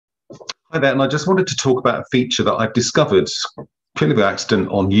Hi there, and I just wanted to talk about a feature that I've discovered purely by accident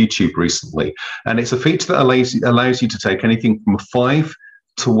on YouTube recently. And it's a feature that allows you to take anything from a 5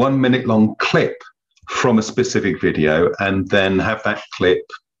 to 1 minute long clip from a specific video and then have that clip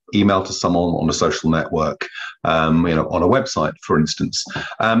emailed to someone on a social network, on a website, for instance.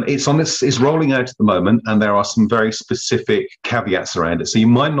 It's rolling out at the moment, and there are some very specific caveats around it. So you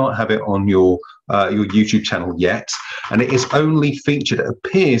might not have it on your YouTube channel yet, and it is only featured, it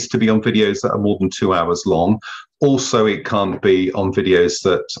appears to be on videos that are more than 2 hours long. Also, it can't be on videos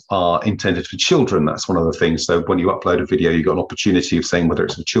that are intended for children. That's one of the things. So when you upload a video, you've got an opportunity of saying whether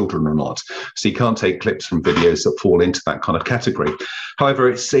it's for children or not. So you can't take clips from videos that fall into that kind of category. However,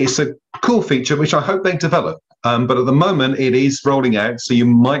 it's a cool feature, which I hope they develop. But at the moment, it is rolling out, so you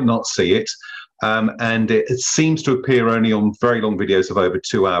might not see it. And it seems to appear only on very long videos of over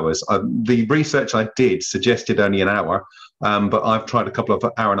 2 hours. The research I did suggested only an hour, but I've tried a couple of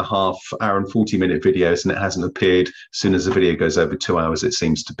hour and a half, hour and 40-minute videos, and it hasn't appeared. As soon as the video goes over 2 hours, it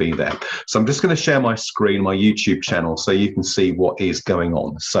seems to be there. So I'm just going to share my screen, my YouTube channel, so you can see what is going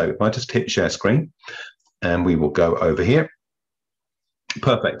on. So if I just hit share screen, and we will go over here.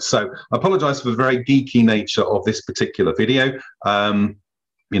 Perfect. So I apologize for the very geeky nature of this particular video. I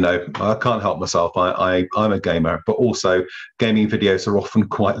can't help myself. I'm a gamer, but also gaming videos are often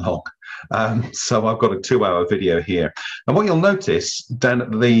quite long. So I've got a 2-hour video here. And what you'll notice down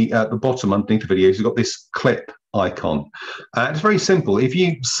at the bottom underneath the video is you've got this clip icon. It's very simple. If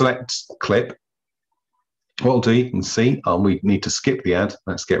you select clip, what I'll do, you can see, we need to skip the ad.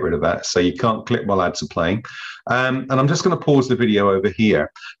 Let's get rid of that. So you can't clip while ads are playing. And I'm just going to pause the video over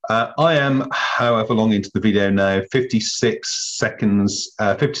here. I am, however long into the video now, 56 seconds,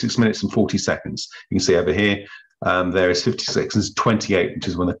 56 minutes and 40 seconds. You can see over here, there is 56 seconds 28, which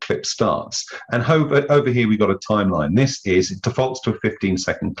is when the clip starts. And over here, we've got a timeline. It defaults to a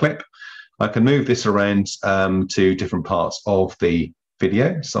 15-second clip. I can move this around to different parts of the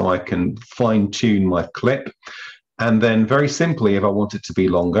video, so I can fine-tune my clip. And then very simply, if I want it to be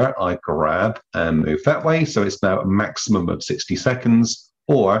longer, I grab and move that way. So it's now a maximum of 60 seconds,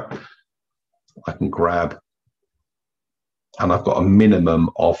 or I can grab and I've got a minimum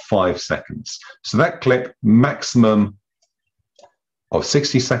of 5 seconds. So that clip, maximum of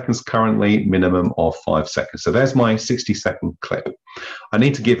 60 seconds currently, minimum of 5 seconds. So there's my 60-second clip. I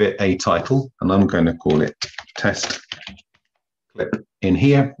need to give it a title, and I'm going to call it test clip in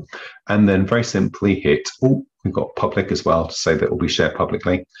here, and then very simply hit, we've got public as well to say that it will be shared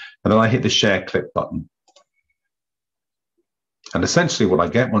publicly, and then I hit the share clip button. And essentially what I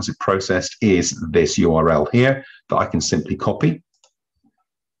get once it's processed is this URL here that I can simply copy.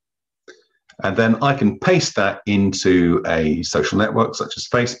 And then I can paste that into a social network such as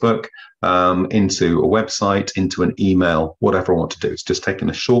Facebook, into a website, into an email, whatever I want to do. It's just taking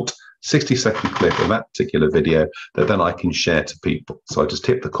a short 60-second clip of that particular video that then I can share to people. So I just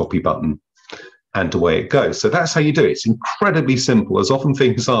hit the copy button and away it goes. So that's how you do it. It's incredibly simple, as often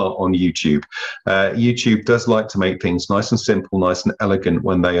things are on YouTube. YouTube does like to make things nice and simple, nice and elegant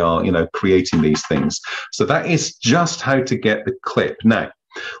when they are, creating these things. So that is just how to get the clip. Now,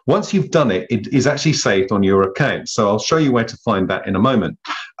 once you've done it, it is actually saved on your account. So I'll show you where to find that in a moment.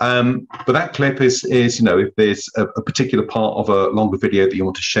 But that clip is if there's a particular part of a longer video that you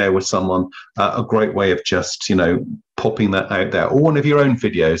want to share with someone, a great way of just, popping that out there, or one of your own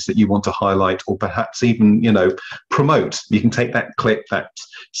videos that you want to highlight, or perhaps even, promote. You can take that clip, that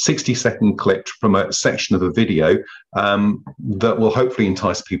 60-second clip, to promote a section of a video that will hopefully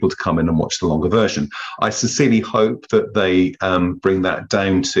entice people to come in and watch the longer version. I sincerely hope that they bring that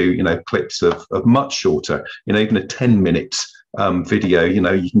down to, clips of much shorter, even a 10-minute video.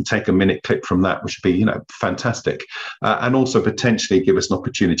 You can take a minute clip from that, which would be, fantastic, and also potentially give us an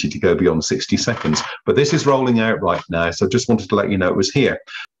opportunity to go beyond 60 seconds. But this is rolling out right now, so I just wanted to let you know it was here.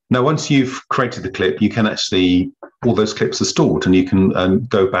 Now, once you've created the clip, you can actually, all those clips are stored, and you can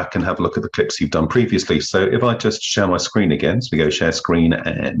go back and have a look at the clips you've done previously. So if I just share my screen again, so we go share screen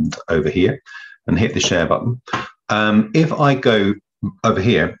and over here and hit the share button. If I go over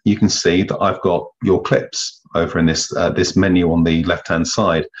here, you can see that I've got your clips over in this this menu on the left-hand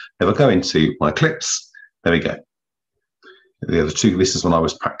side. If I go into my clips, there we go. The other two, this is one I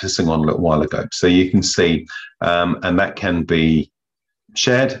was practicing on a little while ago. So you can see, and that can be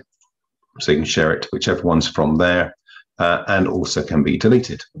shared. So you can share it to whichever one's from there, and also can be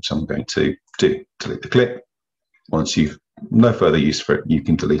deleted, which I'm going to do. Delete the clip. Once you've no further use for it, you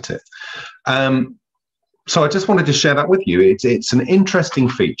can delete it. So I just wanted to share that with you. It's an interesting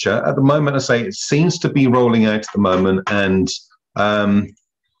feature. At the moment, I say it seems to be rolling out at the moment, and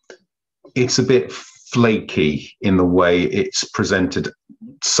it's a bit flaky in the way it's presented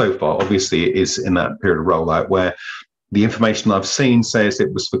so far. Obviously, it is in that period of rollout where the information I've seen says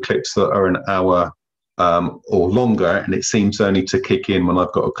it was for clips that are an hour or longer, and it seems only to kick in when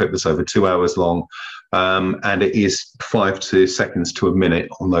I've got a clip that's over 2 hours long, and it is 5 seconds to a minute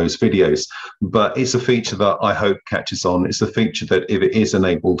on those videos. But it's a feature that I hope catches on. It's a feature that, if it is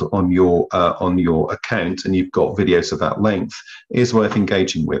enabled on your account and you've got videos of that length, is worth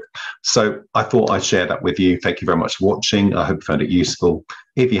engaging with. So I thought I'd share that with you. Thank you very much for watching. I hope you found it useful.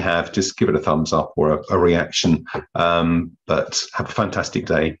 If you have, just give it a thumbs up or a reaction. But have a fantastic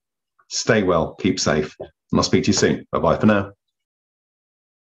day. Stay well, keep safe, and I'll speak to you soon. Bye-bye for now.